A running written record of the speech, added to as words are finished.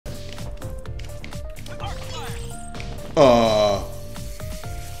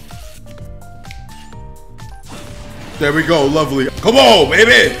There we go, lovely. Come on,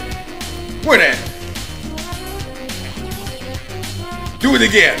 baby. Where that? Do it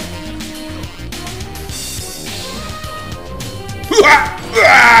again.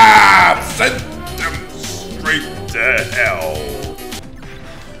 Send them straight to hell.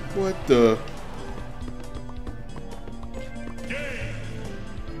 What the?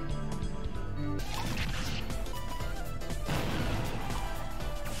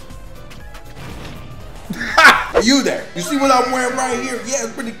 You there? You see what I'm wearing right here? Yeah,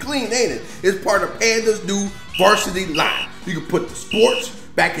 it's pretty clean, ain't it? It's part of Panda's new varsity line. You can put the sports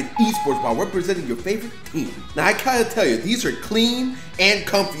back in esports while representing your favorite team. Now, I gotta tell you, these are clean and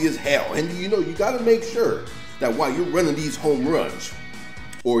comfy as hell. And you know, you gotta make sure that while you're running these home runs,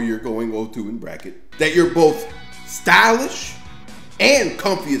 or you're going 0-2 in bracket, that you're both stylish and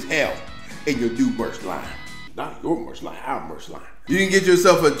comfy as hell in your new merch line. Not your merch line, our merch line. You can get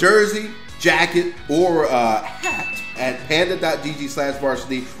yourself a jersey, jacket, or a hat at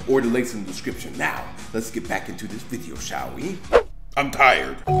panda.gg/varsity or the links in the description. Now, let's get back into this video, shall we? I'm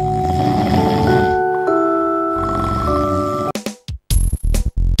tired.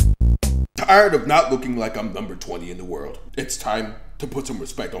 Tired of not looking like I'm number 20 in the world. It's time to put some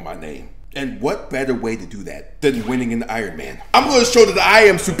respect on my name. And what better way to do that than winning an Iron Man? I'm going to show that I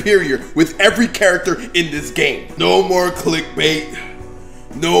am superior with every character in this game. No more clickbait.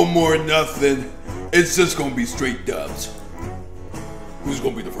 No more nothing. It's just going to be straight dubs. Who's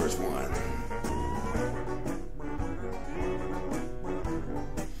going to be the first one?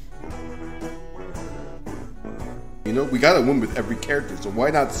 You know, we got to win with every character, so why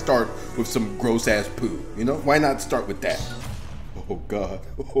not start with some gross ass poo? You know, why not start with that? Oh God,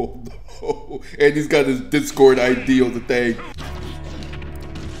 oh no. And he's got his Discord ID on the thing.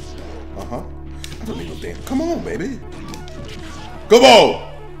 Uh-huh. I don't need no damn. Come on, baby. Come on.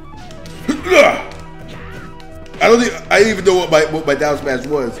 I didn't even know what my down smash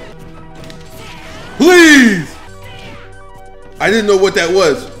was. Please. I didn't know what that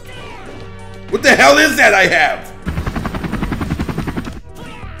was. What the hell is that I have?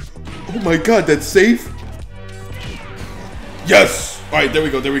 Oh my God, that's safe. Yes! Alright, there we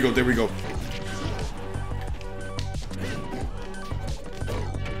go, there we go, there we go.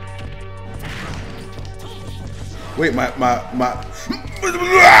 Wait, my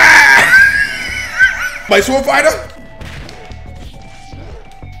sword fighter?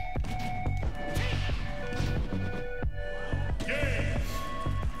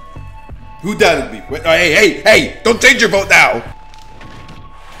 Who doubted me? Wait, hey, don't change your vote now.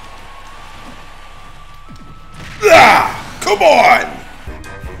 Come on!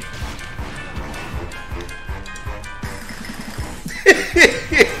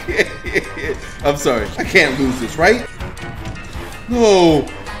 I'm sorry, I can't lose this, right? No!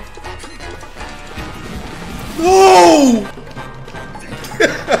 No!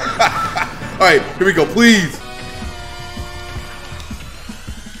 Alright, here we go, please!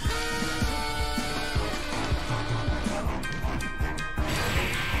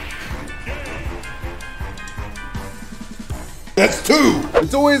 That's 2!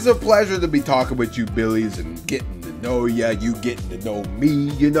 It's always a pleasure to be talking with you Billies and getting to know ya, you getting to know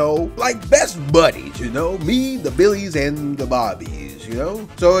me, you know? Like best buddies, you know? Me, the Billies, and the Bobbies, you know?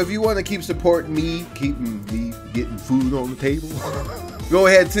 So if you want to keep supporting me, keeping me getting food on the table, go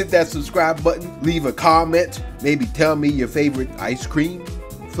ahead and hit that subscribe button, leave a comment, maybe tell me your favorite ice cream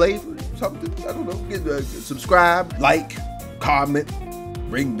flavor, something, I don't know. Subscribe, like, comment,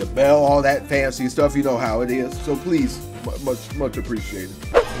 ring the bell, all that fancy stuff, you know how it is. So please, much appreciated.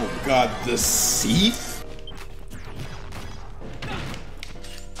 Oh God, the Seath?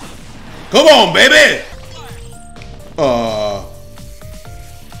 Come on, baby!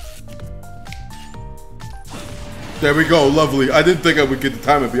 There we go, lovely. I didn't think I would get the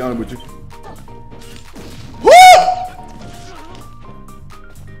time, to be honest with you. Woo!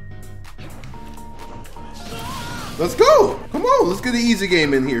 Let's go! Come on, let's get an easy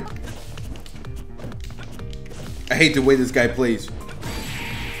game in here. I hate the way this guy plays.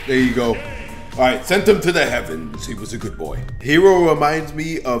 There you go. Alright, sent him to the heavens. He was a good boy. Hero reminds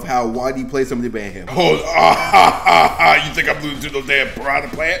me of how WaDi plays somebody ban him. Oh, you think I'm losing to those damn piranha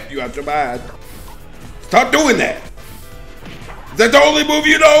plant? You out your mind. Stop doing that. Is that the only move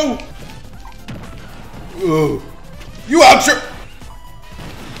you know? Ugh. You out your...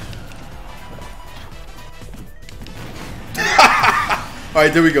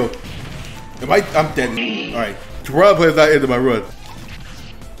 Alright, there we go. I'm dead. Alright. Piranha plant's not into my run.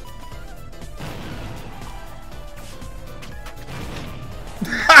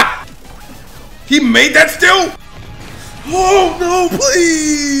 He made that still? Oh no,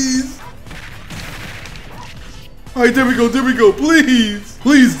 please! Alright, there we go, please!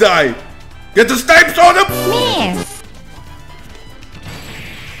 Please die! Get the snipes on him!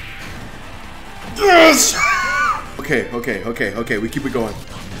 Yes! Okay, we keep it going.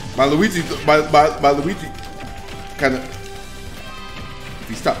 My Luigi kinda, if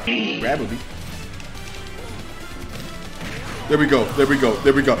he stopped grabbing me. There we go.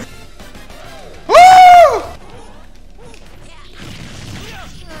 Ah!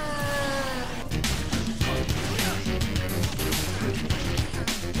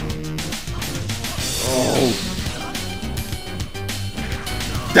 Oh.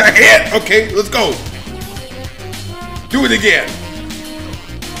 That hit! Okay, let's go. Do it again.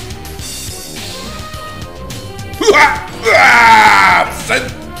 Send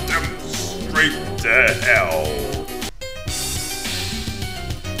them straight to hell.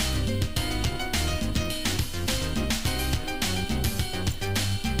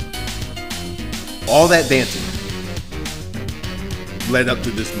 All that dancing led up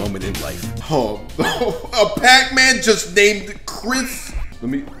to this moment in life. Oh, a Pac-Man just named Chris. Let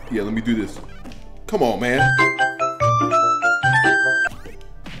me do this. Come on, man.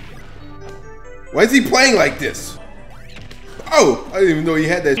 Why is he playing like this? Oh, I didn't even know he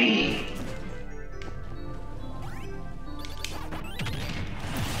had that.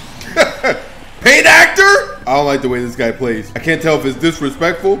 Paid actor? I don't like the way this guy plays. I can't tell if it's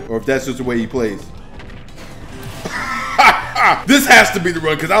disrespectful or if that's just the way he plays. This has to be the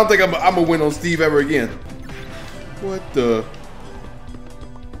run because I don't think I'm gonna win on Steve ever again. What the?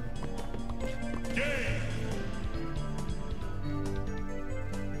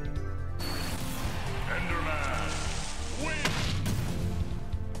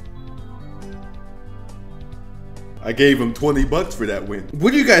 I gave him 20 bucks for that win.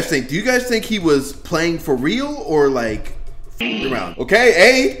 What do you guys think? Do you guys think he was playing for real or like around? Okay,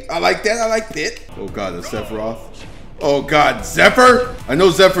 hey, I like that. Oh God, a Sephiroth. Oh God, Zephyr. I know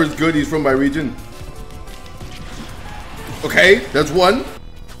Zephyr is good. He's from my region. Okay, that's one.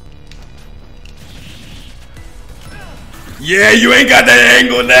 Yeah, you ain't got that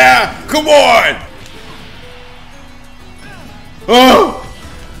angle now. Come on. Oh.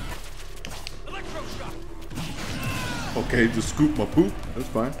 Okay, just scoop my poop. That's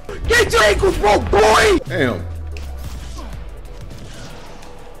fine. Get your ankles broke, boy! Damn.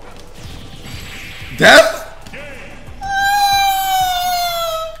 Death?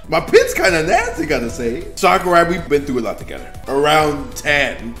 My pit's kind of nasty, gotta say. Sakurai, we've been through a lot together. Around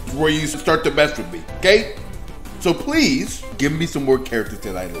 10, where you start to mess with me, okay? So please, give me some more characters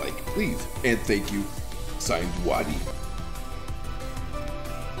that I like, please. And thank you. Signed, WaDi.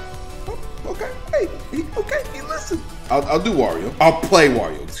 Okay, hey, he listen. I'll do Wario. I'll play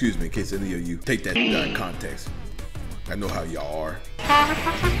Wario, excuse me, in case any of you take that out of context. I know how y'all are.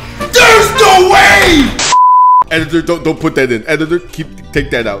 There's no way! Editor, don't put that in. Editor,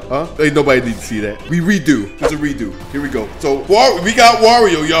 take that out, huh? Ain't nobody need to see that. We redo. It's a redo. Here we go. So we got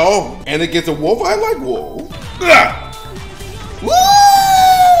Wario, y'all. And it gets a wolf. I like wolf. Ah! Woo!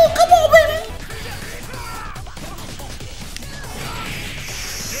 Come on, baby.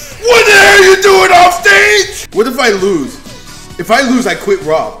 What the hell are you doing off stage? What if I lose? If I lose, I quit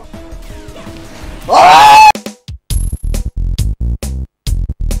Rob. Oh!